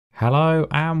Hello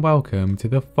and welcome to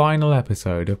the final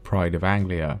episode of Pride of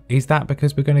Anglia. Is that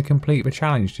because we're going to complete the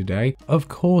challenge today? Of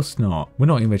course not. We're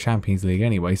not in the Champions League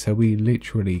anyway, so we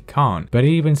literally can't. But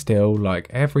even still,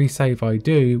 like every save I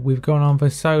do, we've gone on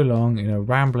for so long in a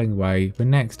rambling way, the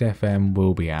next FM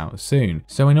will be out soon.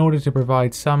 So in order to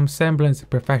provide some semblance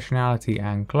of professionality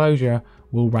and closure,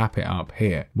 we'll wrap it up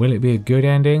here. Will it be a good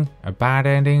ending, a bad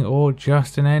ending, or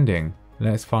just an ending?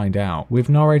 Let's find out. With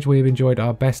Norwich, we've enjoyed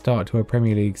our best start to a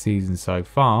Premier League season so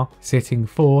far, sitting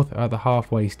 4th at the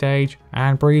halfway stage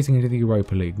and breezing into the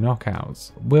Europa League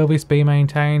knockouts. Will this be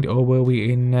maintained, or will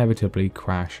we inevitably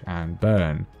crash and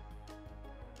burn?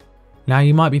 Now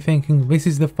you might be thinking, this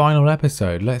is the final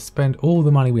episode, let's spend all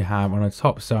the money we have on a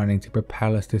top signing to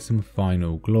propel us to some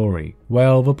final glory.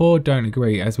 Well, the board don't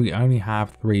agree, as we only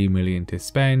have 3 million to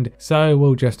spend, so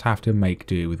we'll just have to make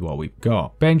do with what we've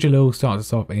got. Ben Jalil starts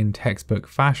us off in textbook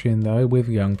fashion though with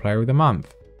Young Player of the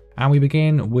Month. And we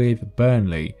begin with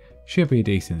Burnley. Should be a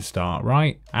decent start,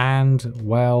 right? And,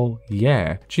 well,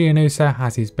 yeah. Giannusa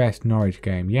has his best Norwich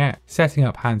game yet, setting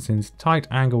up Hansen's tight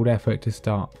angled effort to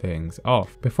start things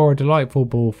off, before a delightful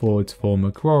ball forwards for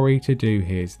McCrory to do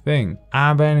his thing.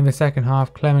 And then in the second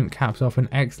half, Clement caps off an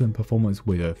excellent performance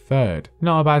with a third.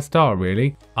 Not a bad start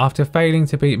really. After failing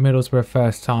to beat Middlesbrough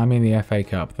first time in the FA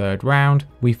Cup third round,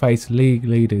 we face league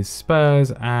leaders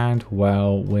Spurs and,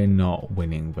 well, we're not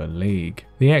winning the league.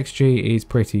 The XG is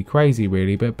pretty crazy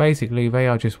really, but basically they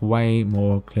are just way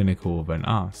more clinical than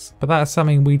us. But that's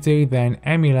something we do then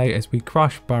emulate as we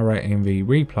crush Borough in the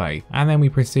replay, and then we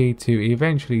proceed to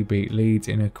eventually beat Leeds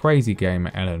in a crazy game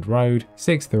at Elland Road,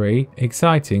 6-3,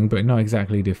 exciting but not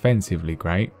exactly defensively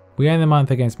great. We end the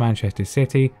month against Manchester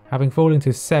City, having fallen to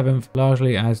 7th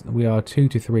largely as we are 2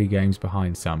 to 3 games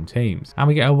behind some teams, and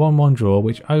we get a 1-1 draw,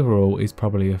 which overall is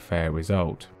probably a fair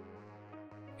result.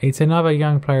 It's another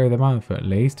Young Player of the Month at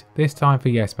least, this time for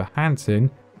Jesper Hansen,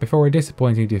 before a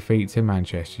disappointing defeat to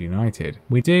Manchester United.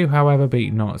 We do, however,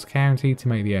 beat Notts County to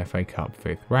make the FA Cup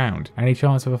 5th round. Any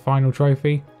chance of a final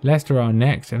trophy? Leicester are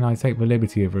next, and I take the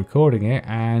liberty of recording it,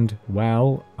 and,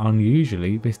 well,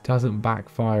 unusually, this doesn't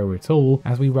backfire at all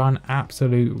as we run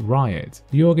absolute riot.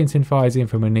 Jorgensen fires in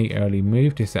from a neat early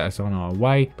move to set us on our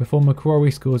way, before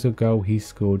McCrory scores a goal he's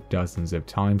scored dozens of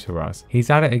times for us. He's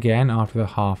at it again after the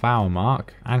half-hour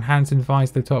mark, and Hansen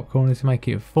finds the top corner to make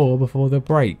it 4 before the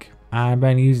break. And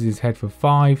then uses his head for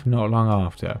 5 not long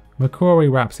after. McCrory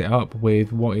wraps it up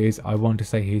with what is, I want to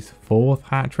say, his 4th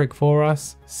hat-trick for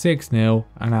us. 6-0,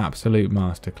 an absolute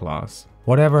masterclass.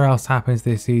 Whatever else happens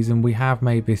this season, we have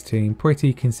made this team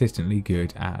pretty consistently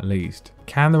good at least.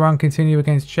 Can the run continue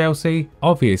against Chelsea?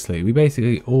 Obviously, we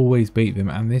basically always beat them,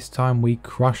 and this time we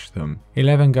crushed them.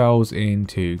 11 goals in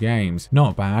 2 games.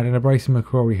 Not bad, and a brace of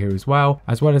McCrory here as well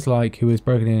as Like, who has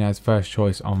broken in as first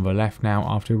choice on the left now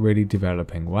after really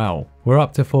developing well. We're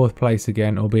up to 4th place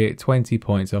again, albeit 20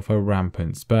 points off a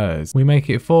rampant Spurs. We make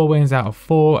it 4 wins out of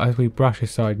 4 as we brush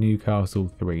aside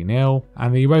Newcastle 3-0,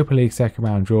 and the Europa League second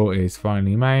round draw is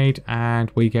finally made,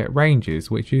 and we get Rangers,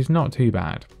 which is not too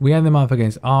bad. We end the month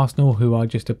against Arsenal, who are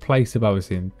just a place above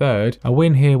us in 3rd. A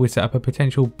win here would set up a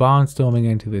potential barnstorming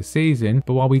end to the season,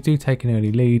 but while we do take an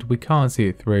early lead, we can't see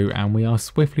it through and we are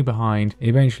swiftly behind,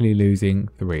 eventually losing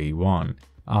 3-1.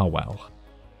 Ah well.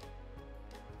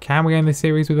 Can we end the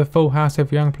series with a full house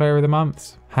of Young Player of the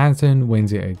Months? Hansen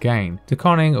wins it again. De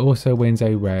Koning also wins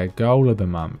a rare goal of the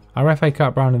month. Our FA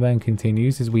Cup run then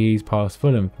continues as we ease past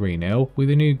Fulham 3-0 with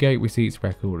a new gate receipts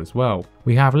record as well.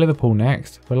 We have Liverpool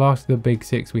next, the last of the big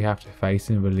 6 we have to face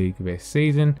in the league this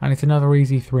season, and it's another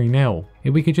easy 3-0.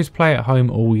 If we could just play at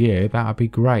home all year, that would be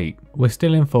great. We're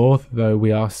still in 4th, though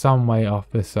we are some way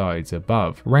off the sides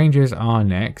above. Rangers are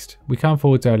next. We come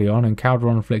forwards early on and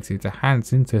Calderon flicks it to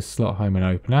Hansen to slot home an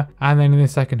opener, and then in the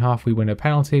second half we win a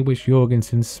penalty which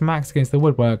Jorgensen smacks against the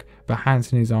woodwork, but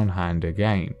Hansen is on hand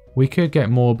again. We could get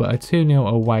more, but a 2-0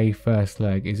 away first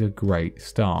leg is a great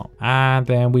start. And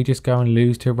then we just go and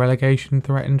lose to relegation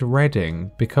threatened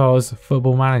Reading because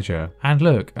Football Manager. And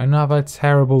look, another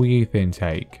terrible youth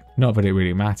intake. Not that it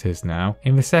really matters now.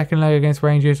 In the second leg against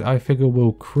Rangers, I figure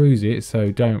we'll cruise it,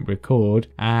 so don't record.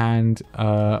 And,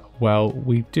 well,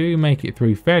 we do make it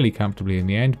through fairly comfortably in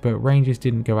the end, but Rangers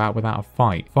didn't go out without a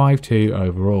fight. 5-2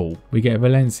 overall. We get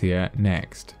Valencia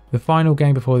next. The final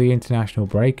game before the international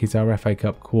break is our FA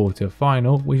Cup quarter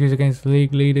final, which is against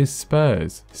league leaders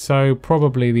Spurs. So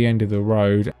probably the end of the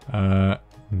road.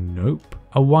 Nope.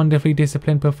 A wonderfully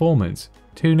disciplined performance.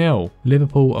 2-0,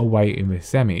 Liverpool away in the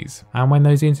semis. And when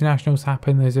those internationals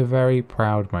happen, there's a very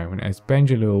proud moment as Ben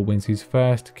Jalil wins his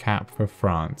first cap for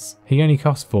France. He only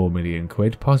cost £4 million,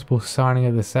 possible signing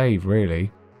of the save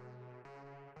really.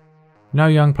 No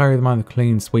young player of the month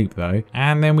clean sweep though,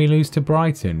 and then we lose to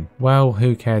Brighton. Well,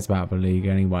 who cares about the league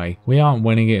anyway? We aren't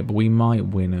winning it, but we might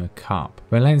win a cup.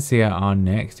 Valencia are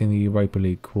next in the Europa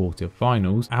League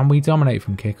quarter-finals, and we dominate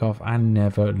from kickoff and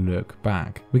never look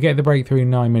back. We get the breakthrough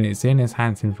 9 minutes in as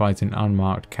Hansen fights an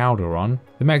unmarked Calderon.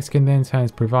 The Mexican then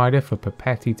turns provider for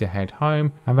Papetti to head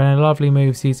home, and then a lovely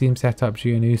move sees him set up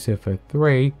Giannusa for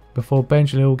 3 before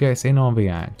Benjalil gets in on the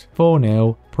act.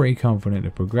 4-0, pretty confident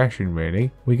of progression really.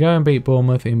 We go and beat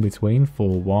Bournemouth in between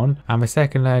 4-1, and the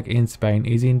second leg in Spain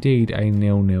is indeed a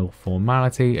 0-0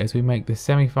 formality as we make the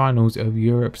semi-finals of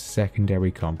Europe's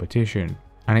secondary competition.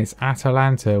 And it's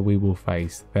Atalanta we will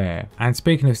face there. And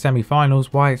speaking of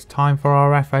semi-finals, why, it's time for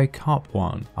our FA Cup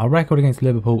one. Our record against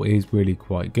Liverpool is really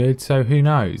quite good, so who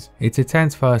knows? It's a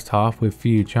tense first half with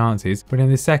few chances, but in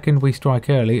the second we strike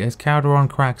early as Calderon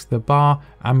cracks the bar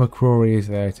and McCrory is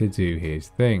there to do his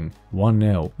thing.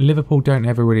 1-0. Liverpool don't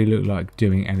ever really look like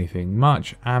doing anything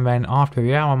much, and then after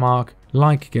the hour mark,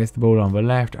 Like gets the ball on the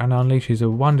left and unleashes a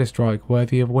wonder strike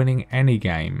worthy of winning any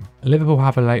game. Liverpool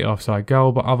have a late offside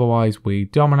goal, but otherwise we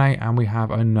dominate and we have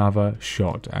another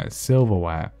shot at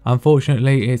silverware.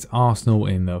 Unfortunately, it's Arsenal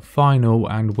in the final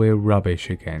and we're rubbish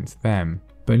against them.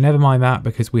 But never mind that,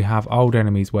 because we have old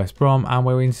enemies West Brom and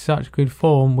we're in such good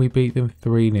form we beat them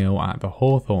 3-0 at the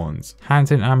Hawthorns.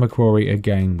 Hansen and McCrory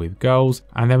again with goals,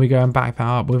 and then we go and back that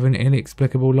up with an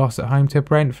inexplicable loss at home to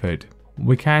Brentford.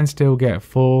 We can still get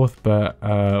 4th,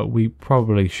 but we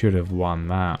probably should have won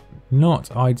that.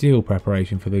 Not ideal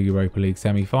preparation for the Europa League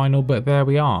semi-final, but there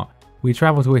we are. We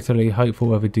travel to Italy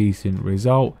hopeful of a decent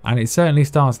result, and it certainly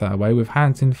starts that way with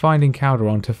Hansen finding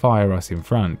Calderon to fire us in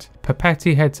front.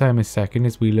 Papetti heads home as second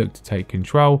as we look to take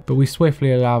control, but we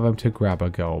swiftly allow them to grab a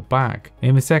goal back.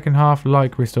 In the second half,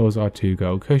 Like restores our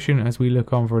 2-goal cushion as we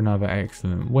look on for another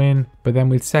excellent win, but then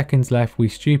with seconds left we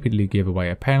stupidly give away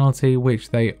a penalty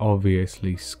which they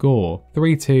obviously score.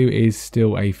 3-2 is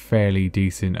still a fairly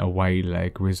decent away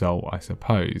leg result, I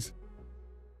suppose.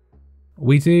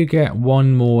 We do get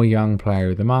one more young player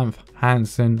of the month,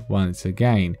 Hansen once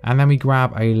again, and then we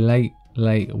grab a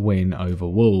late win over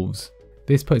Wolves.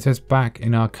 This puts us back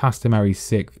in our customary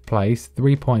 6th place,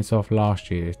 3 points off last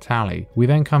year's tally. We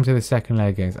then come to the second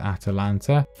leg against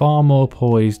Atalanta, far more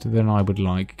poised than I would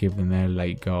like given their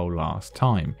late goal last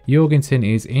time. Jorgensen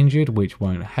is injured, which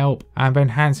won't help, and then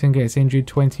Hansen gets injured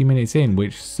 20 minutes in,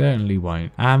 which certainly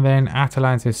won't, and then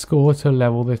Atalanta score to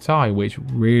level the tie, which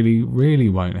really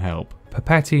won't help.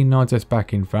 Papetti nods us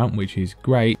back in front, which is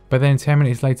great, but then 10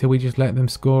 minutes later we just let them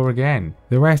score again.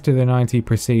 The rest of the 90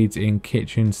 proceeds in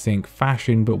kitchen sink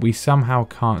fashion, but we somehow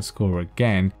can't score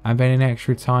again, and then in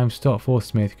extra time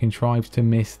Stopforth-Smith contrives to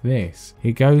miss this.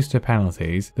 It goes to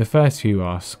penalties, the first few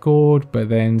are scored, but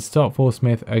then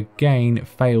Stopforth-Smith again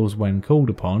fails when called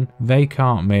upon, they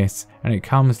can't miss, and it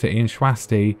comes to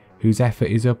Inchwasti, whose effort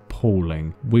is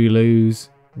appalling. We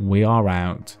lose, we are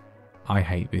out. I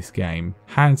hate this game.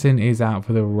 Hansen is out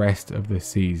for the rest of the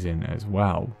season as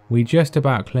well. We just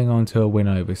about cling on to a win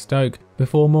over Stoke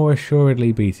before more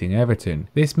assuredly beating Everton.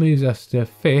 This moves us to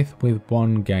 5th with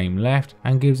 1 game left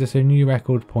and gives us a new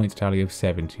record points tally of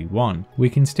 71. We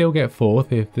can still get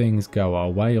 4th if things go our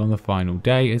way on the final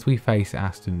day as we face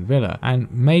Aston Villa, and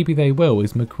maybe they will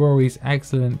as McCrory's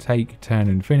excellent take, turn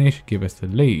and finish give us the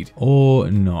lead. Or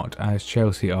not, as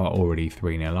Chelsea are already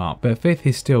 3-0 up. But 5th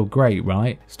is still great,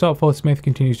 right? Stopforth-Smith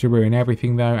continues to ruin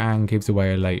everything though and gives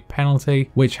away a late penalty,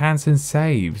 which Hansen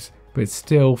saves. But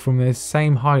still, from the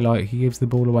same highlight, he gives the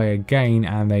ball away again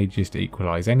and they just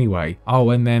equalise anyway.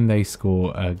 Oh, and then they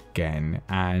score again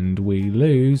and we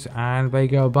lose and they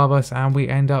go above us and we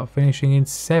end up finishing in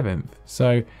 7th.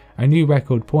 So a new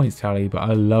record points tally, but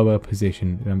a lower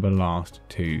position than the last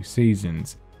 2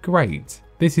 seasons. Great.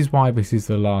 This is why this is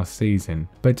the last season.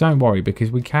 But don't worry,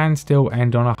 because we can still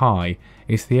end on a high.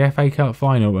 It's the FA Cup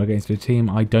final against a team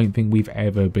I don't think we've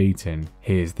ever beaten.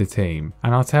 Here's the team.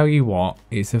 And I'll tell you what,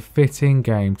 it's a fitting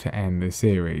game to end the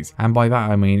series. And by that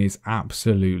I mean it's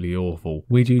absolutely awful.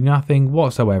 We do nothing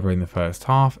whatsoever in the first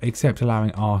half, except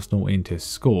allowing Arsenal in to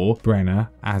score, Brenner,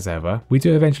 as ever. We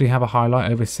do eventually have a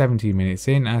highlight over 70 minutes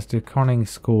in as De Koning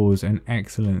scores an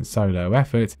excellent solo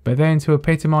effort, but then to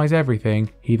epitomise everything,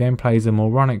 he then plays a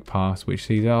moronic pass which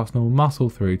sees Arsenal muscle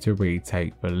through to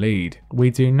retake the lead. We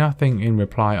do nothing in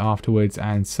reply afterwards,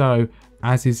 and so,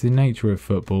 as is the nature of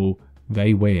football,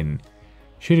 they win.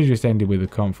 Should have just ended with a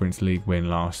Conference League win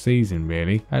last season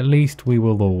really, at least we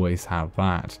will always have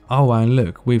that. Oh, and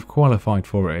look, we've qualified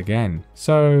for it again.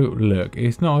 So look,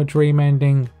 it's not a dream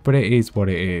ending, but it is what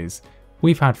it is.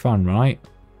 We've had fun, right?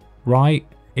 Right?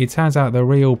 It turns out the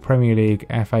real Premier League,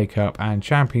 FA Cup and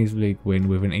Champions League win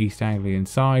with an East Anglian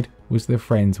side was the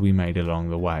friends we made along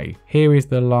the way. Here is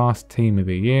the last team of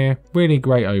the year. Really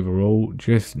great overall,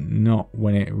 just not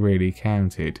when it really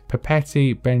counted.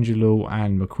 Papetti, Benjalul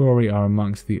and McCrory are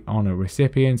amongst the honour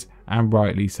recipients, and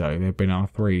rightly so. They've been our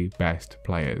 3 best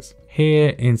players. Here,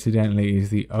 incidentally, is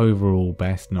the overall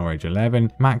best Norwich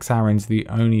 11. Max Aaron's the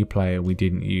only player we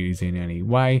didn't use in any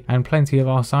way, and plenty of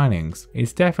our signings.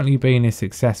 It's definitely been a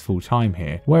successful time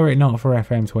here. Were it not for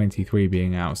FM23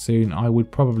 being out soon, I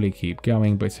would probably keep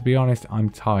going, but to be honest, I'm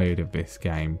tired of this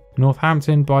game.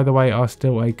 Northampton, by the way, are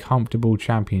still a comfortable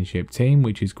championship team,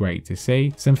 which is great to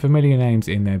see. Some familiar names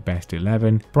in their best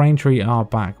 11. Braintree are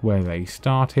back where they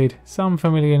started. Some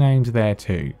familiar names there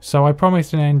too. So I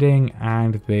promised an ending,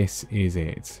 and this is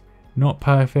it. Not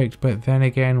perfect, but then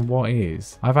again, what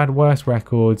is? I've had worse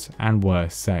records and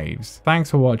worse saves.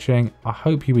 Thanks for watching. I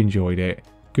hope you enjoyed it.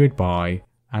 Goodbye,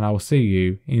 and I'll see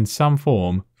you in some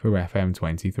form for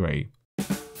FM23.